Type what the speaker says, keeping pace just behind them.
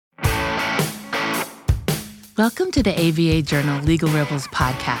Welcome to the ABA Journal Legal Rebels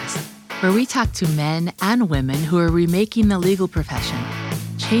podcast, where we talk to men and women who are remaking the legal profession,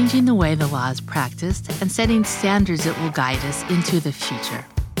 changing the way the law is practiced, and setting standards that will guide us into the future.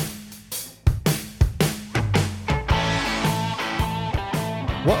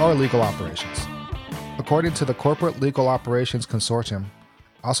 What are legal operations? According to the Corporate Legal Operations Consortium,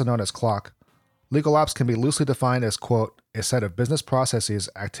 also known as CLOC, legal ops can be loosely defined as, quote, a set of business processes,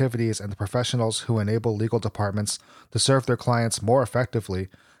 activities, and the professionals who enable legal departments to serve their clients more effectively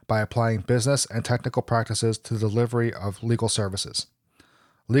by applying business and technical practices to the delivery of legal services.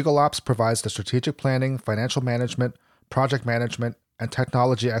 Legal ops provides the strategic planning, financial management, project management, and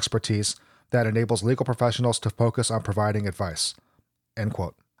technology expertise that enables legal professionals to focus on providing advice, end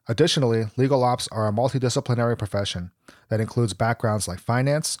quote. Additionally, legal ops are a multidisciplinary profession that includes backgrounds like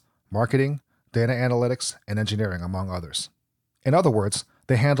finance, marketing, data analytics, and engineering, among others. In other words,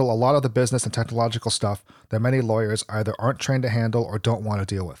 they handle a lot of the business and technological stuff that many lawyers either aren't trained to handle or don't want to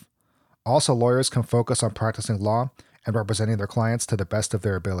deal with. Also, lawyers can focus on practicing law and representing their clients to the best of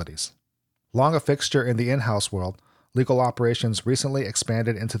their abilities. Long a fixture in the in-house world, legal operations recently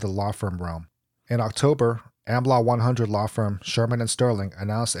expanded into the law firm realm. In October, AmLaw 100 law firm Shearman & Sterling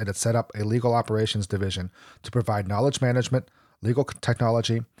announced it had set up a legal operations division to provide knowledge management, legal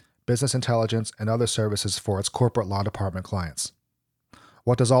technology, business intelligence, and other services for its corporate law department clients.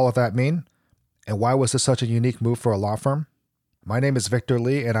 What does all of that mean? And why was this such a unique move for a law firm? My name is Victor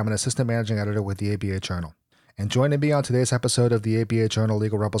Lee, and I'm an assistant managing editor with the ABA Journal. And joining me on today's episode of the ABA Journal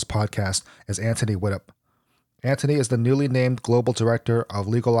Legal Rebels podcast is Anthony Widdop. Anthony is the newly named Global Director of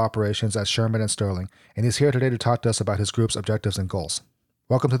Legal Operations at Shearman & Sterling, and he's here today to talk to us about his group's objectives and goals.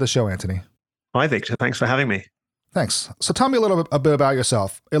 Welcome to the show, Anthony. Hi, Victor. Thanks for having me. Thanks. So tell me a bit about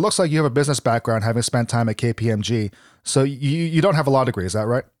yourself. It looks like you have a business background, having spent time at KPMG. So you don't have a law degree, is that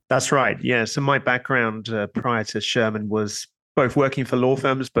right? That's right. Yeah. So my background prior to Shearman was both working for law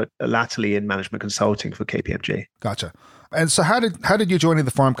firms, but latterly in management consulting for KPMG. Gotcha. And so how did you joining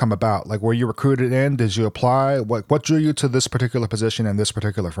the firm come about? Like, were you recruited in? Did you apply? What drew you to this particular position in this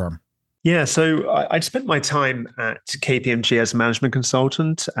particular firm? Yeah, so I'd spent my time at KPMG as a management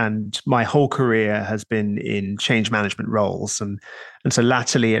consultant, and my whole career has been in change management roles. And so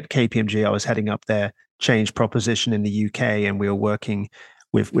latterly at KPMG, I was heading up their change proposition in the UK, and we were working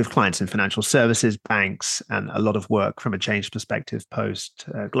with clients in financial services, banks, and a lot of work from a change perspective post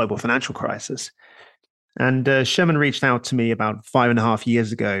global financial crisis. And Shearman reached out to me about 5.5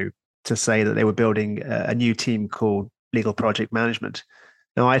 years ago to say that they were building a new team called Legal Project Management.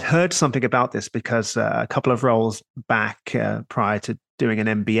 Now, I'd heard something about this because a couple of roles back prior to doing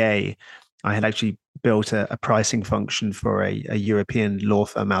an MBA, I had actually built a pricing function for a European law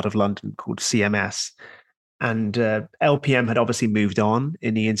firm out of London called CMS. And LPM had obviously moved on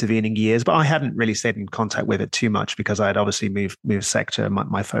in the intervening years, but I hadn't really stayed in contact with it too much because I had obviously moved sector.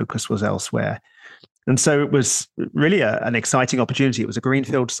 My focus was elsewhere. And so it was really an exciting opportunity. It was a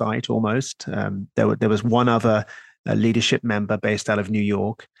greenfield site almost. There was one other leadership member based out of New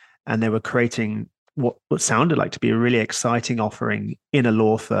York, and they were creating what sounded like to be a really exciting offering in a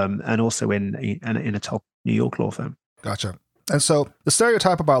law firm and also in a top New York law firm. Gotcha. And so the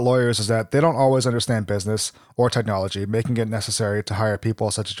stereotype about lawyers is that they don't always understand business or technology, making it necessary to hire people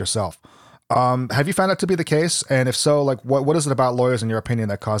such as yourself. Have you found that to be the case? And if so, like what is it about lawyers in your opinion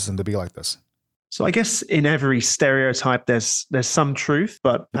that causes them to be like this? So I guess in every stereotype, there's some truth,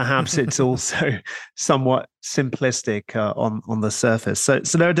 but perhaps it's also somewhat simplistic on the surface. So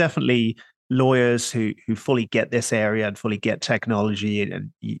there are definitely lawyers who fully get this area and fully get technology,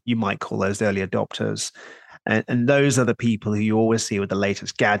 and you might call those early adopters. And those are the people who you always see with the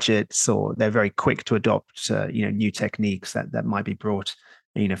latest gadgets, or they're very quick to adopt new techniques that might be brought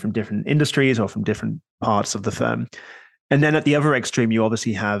from different industries or from different parts of the firm. And then at the other extreme, you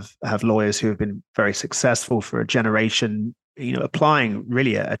obviously have lawyers who have been very successful for a generation, applying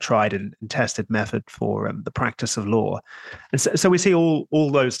really a tried and tested method for the practice of law. And so we see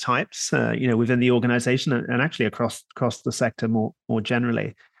all those types, within the organization and actually across the sector more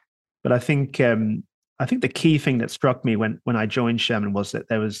generally. But I think the key thing that struck me when I joined Shearman was that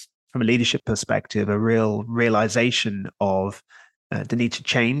there was, from a leadership perspective, a real realization of the need to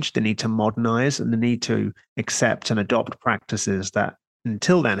change, the need to modernize, and the need to accept and adopt practices that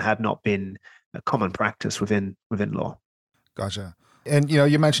until then had not been a common practice within law. Gotcha. And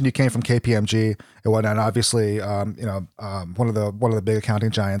you mentioned you came from KPMG and whatnot. Obviously, one of the big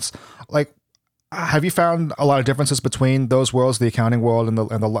accounting giants. Like, have you found a lot of differences between those worlds, the accounting world and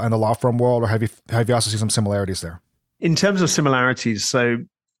the law firm world, or have you also seen some similarities there? In terms of similarities, so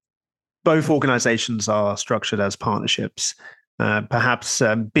both organizations are structured as partnerships. Perhaps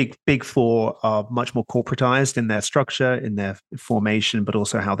big four are much more corporatized in their structure, in their formation, but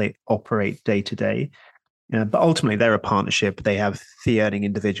also how they operate day to day. But ultimately, they're a partnership. They have fee-earning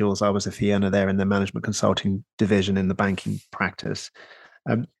individuals. I was a fee earner there in the management consulting division in the banking practice.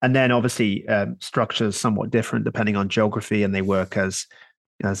 And then obviously structures somewhat different depending on geography, and they work as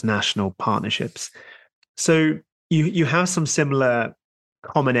national partnerships. So you have some similar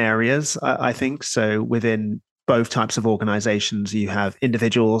common areas, I think. So within both types of organizations, you have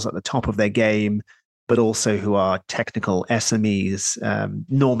individuals at the top of their game, but also who are technical SMEs,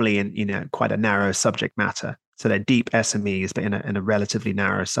 normally in quite a narrow subject matter. So they're deep SMEs, but in a relatively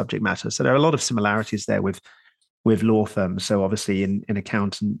narrow subject matter. So there are a lot of similarities there with law firms. So obviously in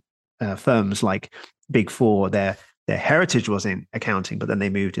accountant firms like Big Four, their heritage was in accounting, but then they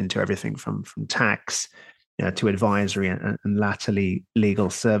moved into everything from tax to advisory and latterly legal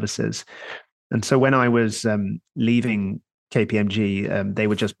services. And so when I was leaving KPMG, they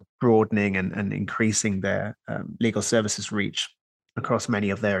were just broadening and increasing their legal services reach across many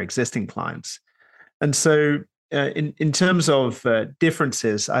of their existing clients. And so in terms of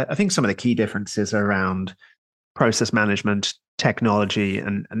differences, I think some of the key differences are around process management, technology,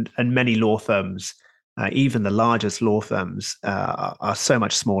 and many law firms, even the largest law firms, are so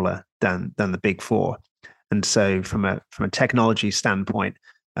much smaller than the Big Four. And so from a technology standpoint,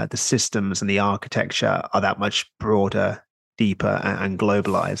 the systems and the architecture are that much broader, deeper, and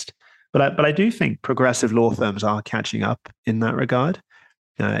globalized. But I do think progressive law firms are catching up in that regard.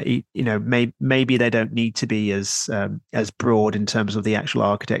 Maybe they don't need to be as broad in terms of the actual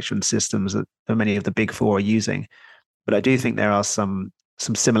architecture and systems that many of the Big Four are using. But I do think there are some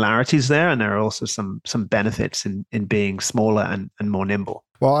similarities there, and there are also some benefits in being smaller and more nimble.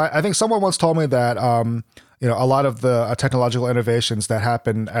 Well, I think someone once told me that a lot of the technological innovations that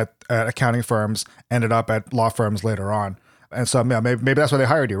happened at accounting firms ended up at law firms later on, and so maybe that's why they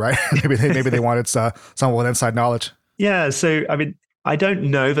hired you, right? maybe they wanted someone with inside knowledge. Yeah. So I mean, I don't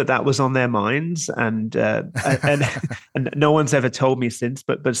know that was on their minds, and no one's ever told me since.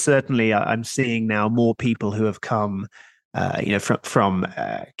 But certainly, I'm seeing now more people who have come, from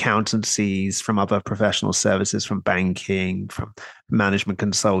accountancies, from other professional services, from banking, from management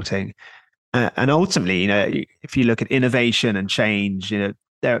consulting, and ultimately, if you look at innovation and change,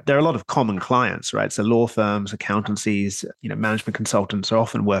 there are a lot of common clients, right? So law firms, accountancies, management consultants are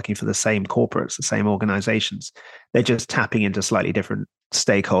often working for the same corporates, the same organizations. They're just tapping into slightly different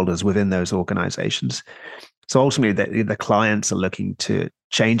stakeholders within those organizations. So ultimately, the clients are looking to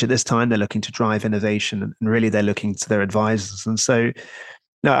change at this time. They're looking to drive innovation, and really they're looking to their advisors. And so,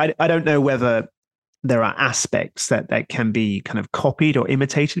 no, I don't know whether there are aspects that can be kind of copied or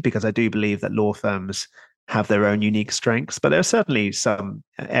imitated, because I do believe that law firms have their own unique strengths, but there are certainly some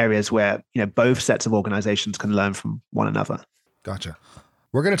areas where both sets of organizations can learn from one another. Gotcha.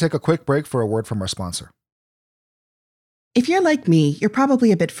 We're going to take a quick break for a word from our sponsor. If you're like me, you're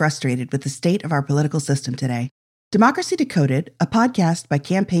probably a bit frustrated with the state of our political system today. Democracy Decoded, a podcast by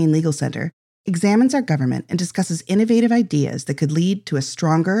Campaign Legal Center, examines our government and discusses innovative ideas that could lead to a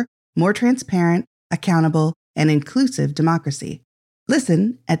stronger, more transparent, accountable, and inclusive democracy.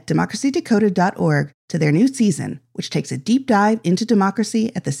 Listen at democracydecoded.org to their new season, which takes a deep dive into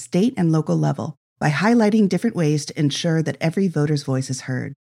democracy at the state and local level by highlighting different ways to ensure that every voter's voice is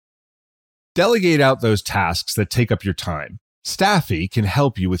heard. Delegate out those tasks that take up your time. Staffy can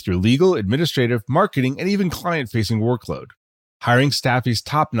help you with your legal, administrative, marketing, and even client-facing workload. Hiring Staffy's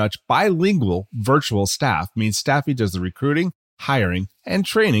top-notch bilingual virtual staff means Staffy does the recruiting, hiring, and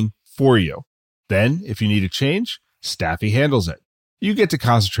training for you. Then, if you need a change, Staffy handles it. You get to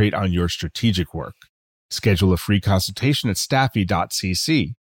concentrate on your strategic work. Schedule a free consultation at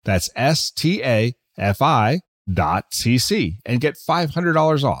staffy.cc. That's staffy.cc and get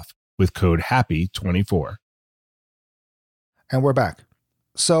 $500 off with code HAPPY24. And we're back.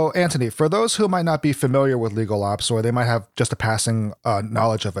 So, Anthony, for those who might not be familiar with legal ops, or they might have just a passing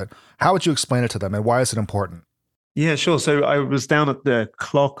knowledge of it, how would you explain it to them, and why is it important? Yeah, sure. So I was down at the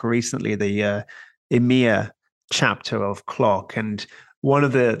Clock recently, the EMEA chapter of Clock, and one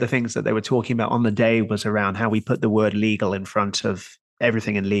of the things that they were talking about on the day was around how we put the word legal in front of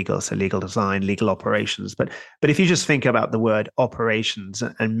everything in legal, so legal design, legal operations. But if you just think about the word operations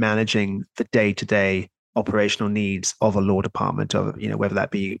and managing the day-to-day operational needs of a law department, of whether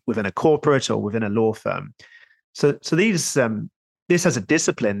that be within a corporate or within a law firm, so these this as a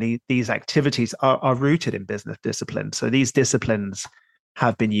discipline, these activities are rooted in business discipline. So these disciplines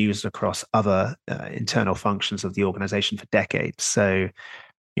have been used across other internal functions of the organization for decades. So,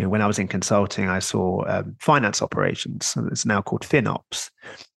 when I was in consulting, I saw finance operations. So it's now called FinOps.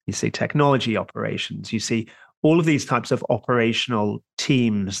 You see technology operations. You see all of these types of operational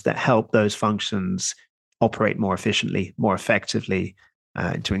teams that help those functions operate more efficiently, more effectively,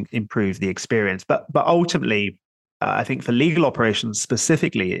 to improve the experience. But ultimately, I think for legal operations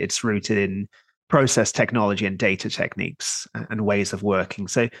specifically, it's rooted in process technology and data techniques and ways of working.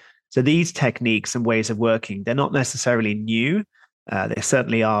 So these techniques and ways of working, they're not necessarily new. They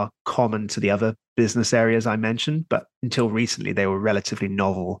certainly are common to the other business areas I mentioned, but until recently, they were relatively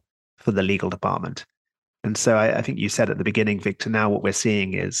novel for the legal department. And so I think you said at the beginning, Victor, now what we're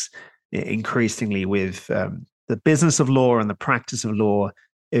seeing is increasingly with the business of law and the practice of law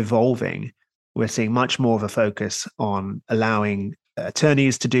evolving, we're seeing much more of a focus on allowing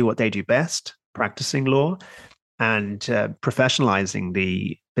attorneys to do what they do best, practicing law, and professionalizing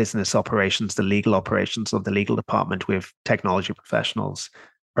the business operations, the legal operations of the legal department with technology professionals,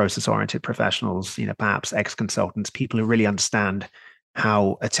 process-oriented professionals, perhaps ex-consultants, people who really understand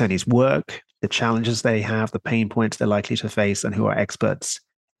how attorneys work, the challenges they have, the pain points they're likely to face, and who are experts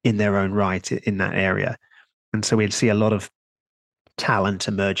in their own right in that area. And so we'd see a lot of talent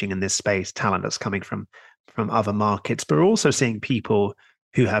emerging in this space, talent that's coming from other markets, but we're also seeing people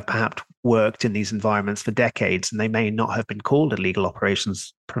who have perhaps worked in these environments for decades, and they may not have been called a legal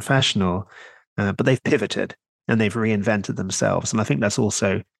operations professional, but they've pivoted and they've reinvented themselves. And I think that's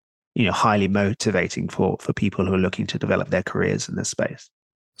also, highly motivating for people who are looking to develop their careers in this space.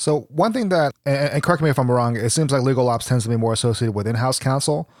 So one thing that, and correct me if I'm wrong, it seems like legal ops tends to be more associated with in-house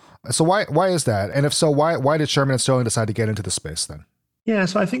counsel. So why is that? And if so, why did Shearman and Sterling decide to get into the space then? Yeah,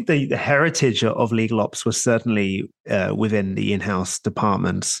 so I think the heritage of legal ops was certainly within the in-house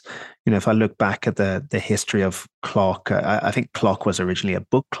departments. If I look back at the history of CLOC, I think CLOC was originally a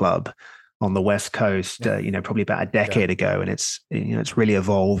book club on the West Coast, probably about a decade ago, and it's really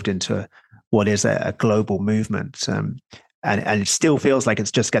evolved into what is a global movement. And it still feels like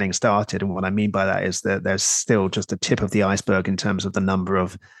it's just getting started. And what I mean by that is that there's still just a tip of the iceberg in terms of the number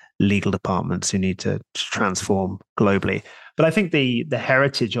of legal departments who need to transform globally. But I think the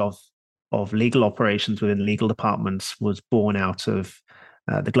heritage of legal operations within legal departments was born out of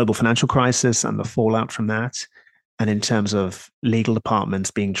the global financial crisis and the fallout from that. And in terms of legal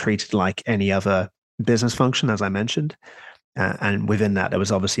departments being treated like any other business function, as I mentioned. And within that, there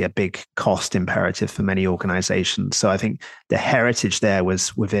was obviously a big cost imperative for many organizations. So I think the heritage there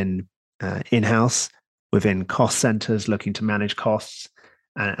was within in-house, within cost centers looking to manage costs.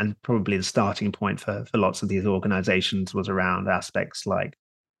 And probably the starting point for lots of these organizations was around aspects like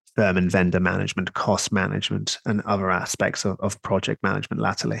firm and vendor management, cost management, and other aspects of project management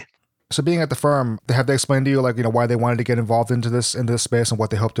latterly. So being at the firm, have they explained to you why they wanted to get involved into this space and what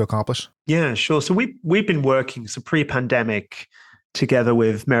they hope to accomplish? Yeah, sure. So we've been working pre-pandemic together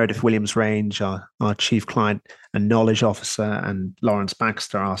with Meredith Williams-Range, our chief client and knowledge officer, and Lawrence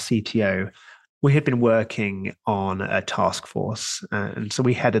Baxter, our CTO. We had been working on a task force, and so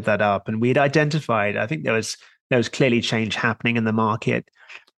we headed that up. And we had identified, I think there was clearly change happening in the market,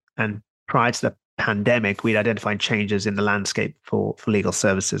 and prior to the pandemic, we'd identified changes in the landscape for legal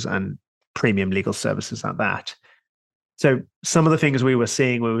services and premium legal services at that. So some of the things we were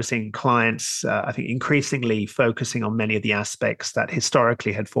seeing clients, I think, increasingly focusing on many of the aspects that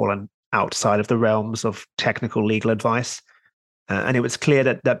historically had fallen outside of the realms of technical legal advice. And it was clear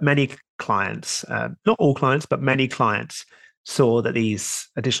that many clients, not all clients, but many clients saw that these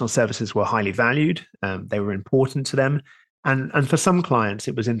additional services were highly valued. They were important to them. And for some clients,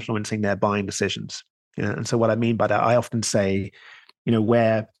 it was influencing their buying decisions. And so what I mean by that, I often say,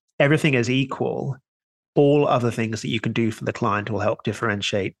 where everything is equal, all other things that you can do for the client will help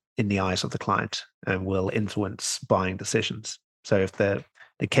differentiate in the eyes of the client and will influence buying decisions. So if the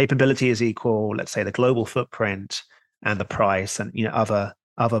capability is equal, let's say the global footprint and the price and other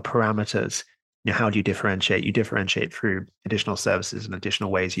parameters, how do you differentiate? You differentiate through additional services and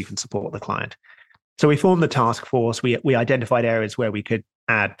additional ways you can support the client. So we formed the task force. We identified areas where we could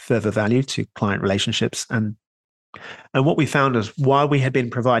add further value to client relationships. And what we found is while we had been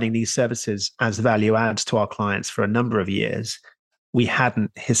providing these services as value adds to our clients for a number of years, we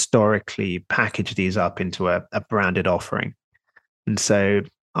hadn't historically packaged these up into a branded offering. And so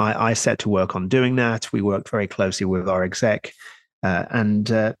I set to work on doing that. We worked very closely with our exec. And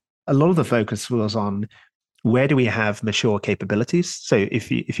a lot of the focus was on where do we have mature capabilities? So if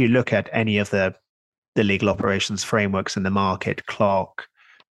you look at any of the legal operations frameworks in the market, CLOC,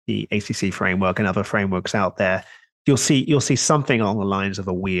 the ACC framework, and other frameworks out there, you'll see something along the lines of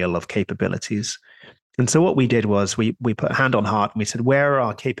a wheel of capabilities. And so what we did was we put hand on heart and we said, where are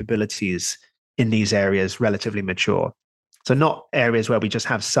our capabilities in these areas relatively mature? So not areas where we just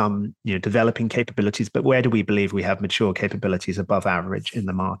have some developing capabilities, but where do we believe we have mature capabilities above average in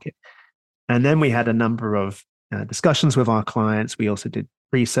the market? And then we had a number of discussions with our clients. We also did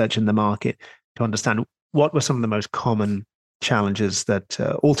research in the market to understand what were some of the most common challenges that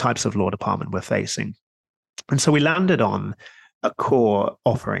all types of law department were facing. And so we landed on a core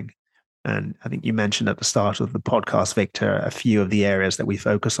offering. And I think you mentioned at the start of the podcast, Victor, a few of the areas that we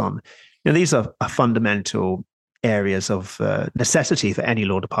focus on. These are fundamental areas of necessity for any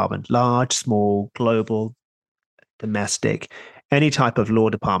law department, large, small, global, domestic. Any type of law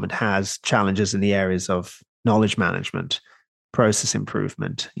department has challenges in the areas of knowledge management, process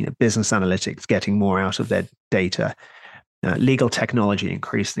improvement, business analytics, getting more out of their data, legal technology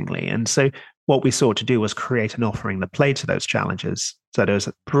increasingly. And so what we sought to do was create an offering that played to those challenges. So there was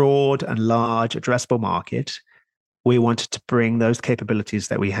a broad and large addressable market. We wanted to bring those capabilities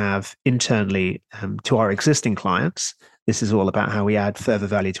that we have internally to our existing clients. This is all about how we add further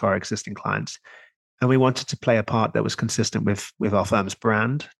value to our existing clients. And we wanted to play a part that was consistent with our firm's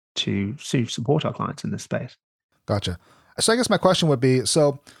brand to support our clients in this space. Gotcha. So I guess my question would be,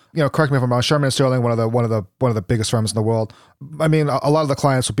 correct me if I'm wrong, Shearman & Sterling, one of the biggest firms in the world. I mean, a lot of the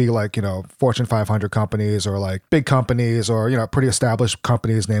clients would be like, Fortune 500 companies or like big companies or, pretty established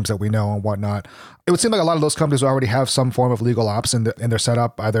companies, names that we know and whatnot. It would seem like a lot of those companies already have some form of legal ops in their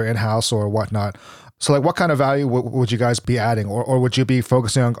setup, either in-house or whatnot. So like what kind of value would you guys be adding, or would you be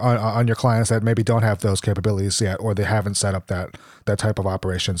focusing on your clients that maybe don't have those capabilities yet, or they haven't set up that type of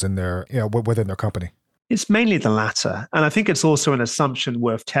operations in their, within their company? It's mainly the latter. And I think it's also an assumption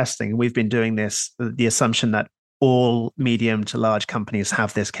worth testing. We've been doing this, the assumption that all medium to large companies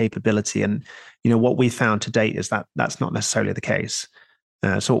have this capability. And, what we found to date is that that's not necessarily the case.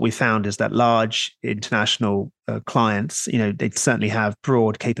 So what we found is that large international clients, they certainly have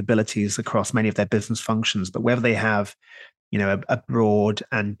broad capabilities across many of their business functions, but whether they have, a broad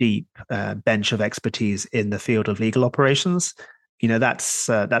and deep bench of expertise in the field of legal operations,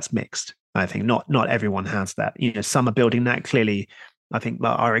 that's mixed. I think not everyone has that. Some are building that. Clearly, I think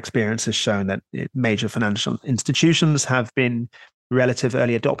our experience has shown that major financial institutions have been relative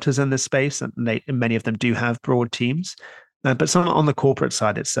early adopters in this space, and many of them do have broad teams. But some on the corporate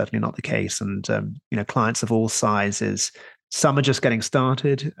side, it's certainly not the case. And clients of all sizes, some are just getting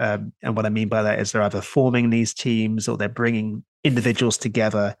started. And what I mean by that is they're either forming these teams or they're bringing individuals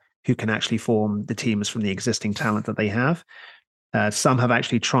together who can actually form the teams from the existing talent that they have. Some have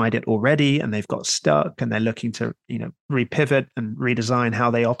actually tried it already and they've got stuck and they're looking to, repivot and redesign how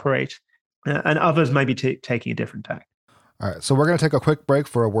they operate. And others may be taking a different tack. All right. So we're going to take a quick break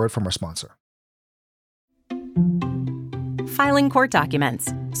for a word from our sponsor. Filing court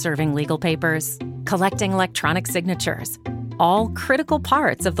documents, serving legal papers, collecting electronic signatures, all critical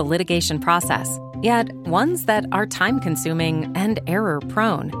parts of the litigation process, yet ones that are time-consuming and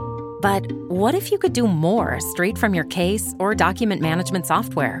error-prone. But what if you could do more straight from your case or document management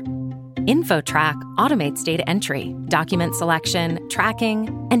software? InfoTrack automates data entry, document selection,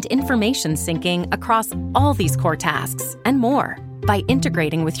 tracking, and information syncing across all these core tasks and more by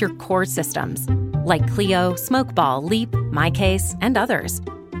integrating with your core systems like Clio, Smokeball, Leap, MyCase, and others.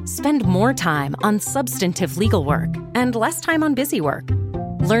 Spend more time on substantive legal work and less time on busy work.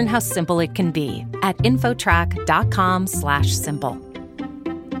 Learn how simple it can be at infotrack.com/simple.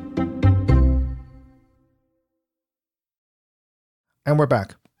 And we're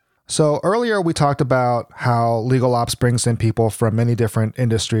back. So earlier we talked about how legal ops brings in people from many different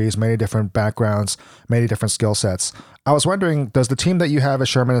industries, many different backgrounds, many different skill sets. I was wondering, does the team that you have at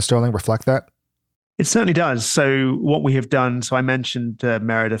Shearman & Sterling reflect that? It certainly does. So what we have done, so I mentioned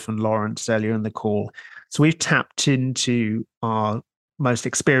Meredith and Lawrence earlier in the call. So we've tapped into our most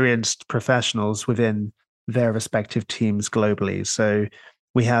experienced professionals within their respective teams globally. So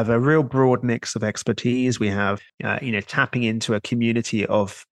we have a real broad mix of expertise. We have, tapping into a community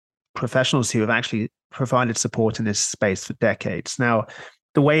of professionals who have actually provided support in this space for decades. Now,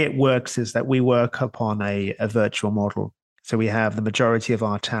 the way it works is that we work upon a virtual model. So we have the majority of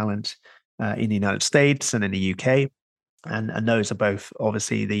our talent in the United States and in the UK. And those are both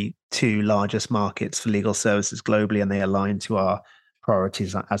obviously the two largest markets for legal services globally, and they align to our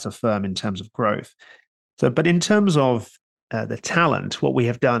priorities as a firm in terms of growth. So, but in terms of the talent, what we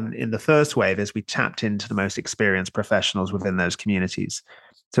have done in the first wave is we tapped into the most experienced professionals within those communities.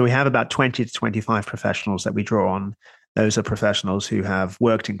 So we have about 20 to 25 professionals that we draw on. Those are professionals who have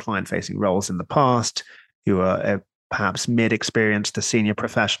worked in client-facing roles in the past, who are perhaps mid-experienced to senior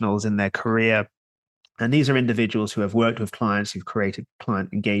professionals in their career. And these are individuals who have worked with clients, who've created client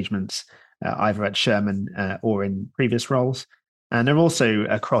engagements, either at Shearman or in previous roles. And they're also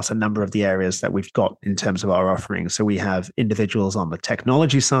across a number of the areas that we've got in terms of our offerings. So we have individuals on the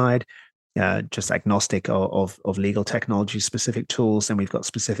technology side, just agnostic of legal technology specific tools. And we've got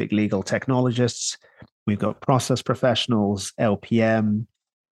specific legal technologists. We've got process professionals, LPM.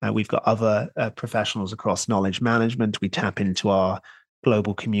 We've got other professionals across knowledge management. We tap into our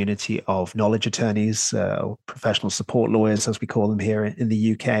global community of knowledge attorneys, or professional support lawyers, as we call them here in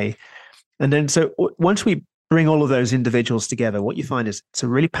the UK. And then once we bring all of those individuals together, what you find is it's a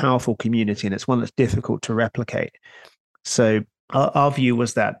really powerful community, and it's one that's difficult to replicate. So our view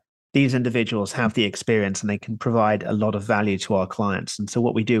was that these individuals have the experience and they can provide a lot of value to our clients. And so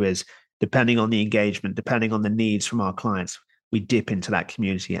what we do is, depending on the engagement, depending on the needs from our clients, we dip into that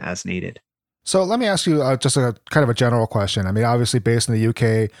community as needed. So let me ask you just a kind of a general question. I mean, obviously based in the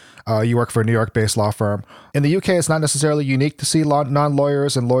UK, you work for a New York-based law firm. In the UK, it's not necessarily unique to see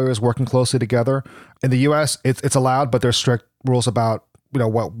non-lawyers and lawyers working closely together. In the US, it's allowed, but there's strict rules about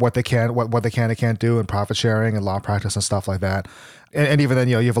what they can and can't do, and profit sharing and law practice and stuff like that. And even then,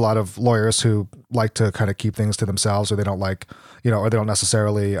 you have a lot of lawyers who like to kind of keep things to themselves, or they don't like, or they don't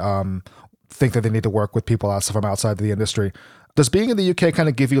necessarily think that they need to work with people from outside the industry. Does being in the UK kind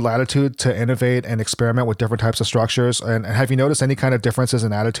of give you latitude to innovate and experiment with different types of structures? And have you noticed any kind of differences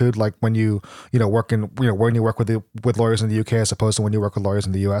in attitude, like when you work with lawyers in the UK as opposed to when you work with lawyers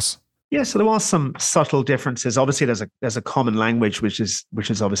in the US? Yeah, so there are some subtle differences. Obviously, there's a common language, which is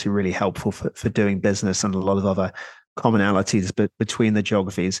obviously really helpful for doing business, and a lot of other commonalities between the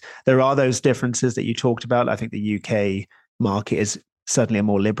geographies. There are those differences that you talked about. I think the UK market is certainly a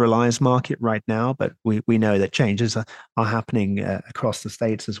more liberalized market right now, but we know that changes are happening across the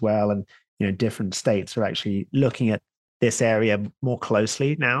states as well, and different states are actually looking at this area more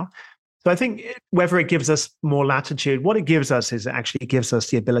closely now. So I think whether it gives us more latitude, what it gives us is it actually gives us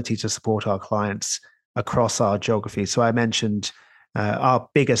the ability to support our clients across our geography. So I mentioned our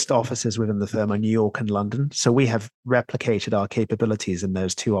biggest offices within the firm are New York and London. So we have replicated our capabilities in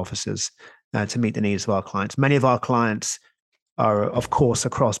those two offices to meet the needs of our clients. Many of our clients are, of course,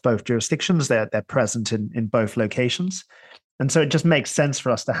 across both jurisdictions. They're present in both locations. And so it just makes sense for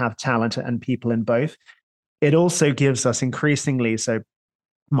us to have talent and people in both. It also gives us increasingly, so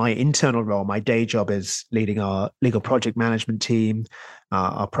my internal role, my day job is leading our legal project management team,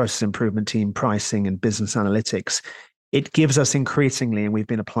 our process improvement team, pricing and business analytics. It gives us increasingly, and we've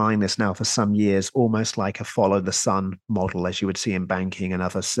been applying this now for some years, almost like a follow the sun model, as you would see in banking and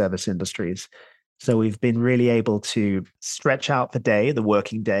other service industries. So we've been really able to stretch out the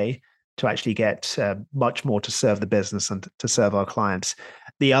working day, to actually get much more to serve the business and to serve our clients.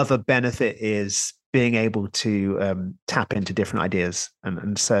 The other benefit is being able to tap into different ideas.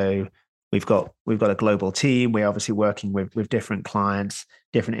 And so we've got a global team. We're obviously working with different clients,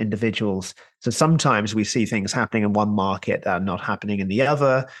 different individuals. So sometimes we see things happening in one market that are not happening in the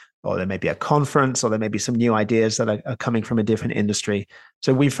other, or there may be a conference, or there may be some new ideas that are coming from a different industry.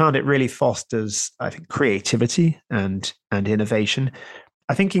 So we found it really fosters, I think, creativity and innovation.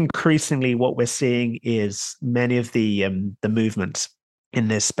 I think increasingly what we're seeing is many of the movements in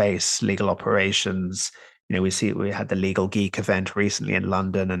this space, legal operations. We had the Legal Geek event recently in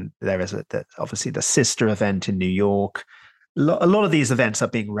London, and there is obviously the sister event in New York. A lot of these events are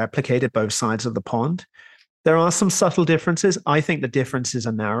being replicated both sides of the pond. There are some subtle differences. I think the differences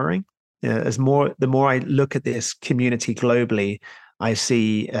are narrowing. The more I look at this community globally, I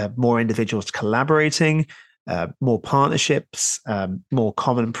see more individuals collaborating, more partnerships, more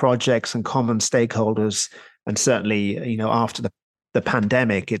common projects and common stakeholders. And certainly, after the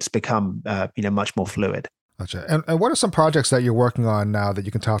pandemic, it's become much more fluid. Gotcha. And what are some projects that you're working on now that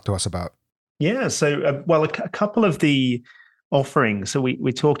you can talk to us about? Yeah, so a couple of the offerings. So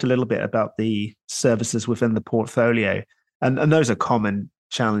we talked a little bit about the services within the portfolio, and those are common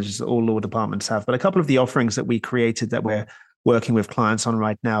challenges that all law departments have. But a couple of the offerings that we created that we're working with clients on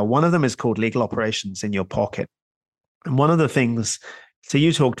right now, one of them is called Legal Operations in Your Pocket. And one of the things, so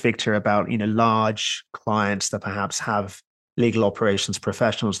you talked, Victor, about large clients that perhaps have legal operations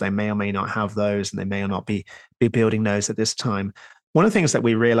professionals. They may or may not have those, and they may or not be building those at this time. One of the things that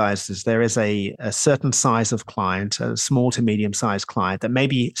we realized is there is a certain size of client, a small to medium-sized client, that may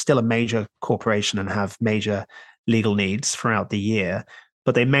be still a major corporation and have major legal needs throughout the year,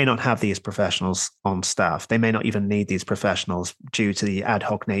 but they may not have these professionals on staff. They may not even need these professionals due to the ad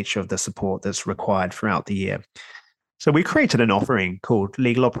hoc nature of the support that's required throughout the year. So we created an offering called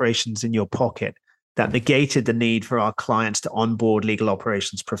Legal Operations in Your Pocket that negated the need for our clients to onboard legal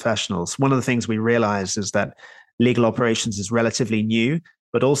operations professionals. One of the things we realized is that legal operations is relatively new,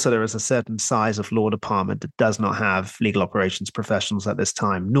 but also there is a certain size of law department that does not have legal operations professionals at this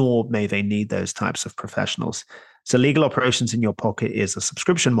time, nor may they need those types of professionals. So Legal Operations in Your Pocket is a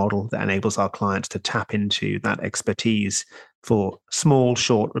subscription model that enables our clients to tap into that expertise for small,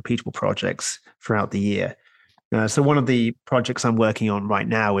 short, repeatable projects throughout the year. So one of the projects I'm working on right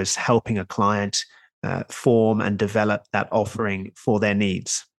now is helping a client form and develop that offering for their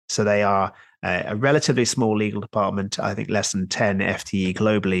needs. So they are a relatively small legal department, I think less than 10 FTE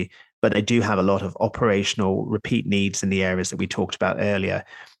globally, but they do have a lot of operational repeat needs in the areas that we talked about earlier.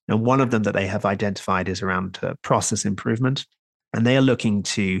 And one of them that they have identified is around process improvement. And they are looking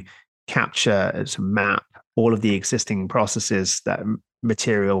to capture, to map all of the existing processes, that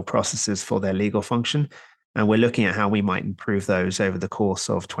material processes for their legal function. And we're looking at how we might improve those over the course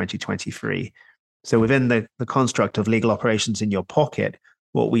of 2023. So within the construct of legal operations in your pocket,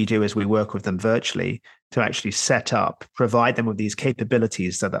 what we do is we work with them virtually to actually set up, provide them with these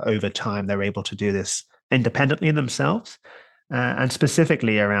capabilities so that over time they're able to do this independently themselves, and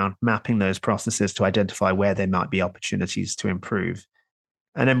specifically around mapping those processes to identify where there might be opportunities to improve.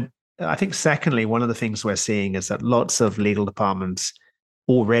 And then I think secondly, one of the things we're seeing is that lots of legal departments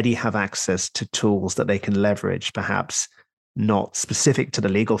already have access to tools that they can leverage, perhaps not specific to the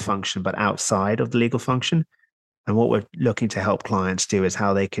legal function, but outside of the legal function. And what we're looking to help clients do is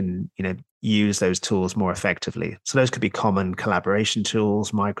how they can, use those tools more effectively. So those could be common collaboration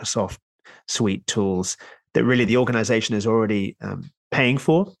tools, Microsoft Suite tools that really the organization is already paying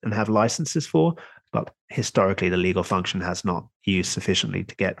for and have licenses for, but historically the legal function has not used sufficiently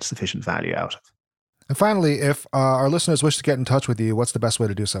to get sufficient value out of. And finally, if our listeners wish to get in touch with you, what's the best way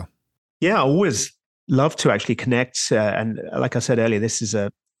to do so? Yeah, I always love to actually connect. And like I said earlier, this is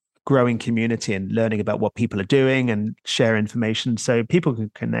a growing community and learning about what people are doing and share information. So people can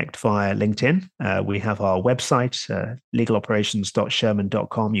connect via LinkedIn. We have our website,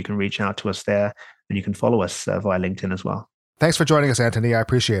 legaloperations.sherman.com. You can reach out to us there and you can follow us via LinkedIn as well. Thanks for joining us, Anthony. I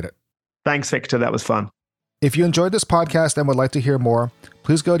appreciate it. Thanks, Victor. That was fun. If you enjoyed this podcast and would like to hear more,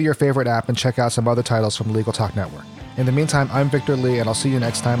 please go to your favorite app and check out some other titles from Legal Talk Network. In the meantime, I'm Victor Lee, and I'll see you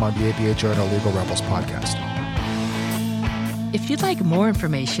next time on the ABA Journal Legal Rebels podcast. If you'd like more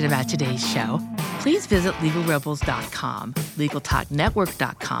information about today's show, please visit legalrebels.com,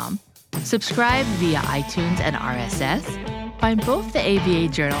 legaltalknetwork.com, subscribe via iTunes and RSS, find both the ABA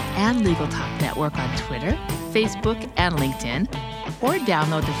Journal and Legal Talk Network on Twitter, Facebook, and LinkedIn, or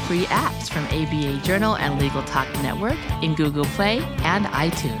download the free apps from ABA Journal and Legal Talk Network in Google Play and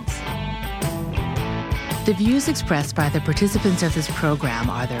iTunes. The views expressed by the participants of this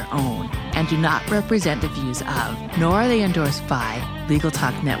program are their own and do not represent the views of, nor are they endorsed by, Legal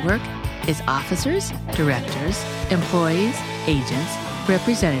Talk Network, its officers, directors, employees, agents,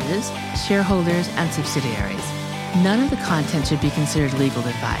 representatives, shareholders, and subsidiaries. None of the content should be considered legal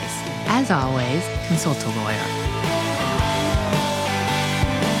advice. As always, consult a lawyer.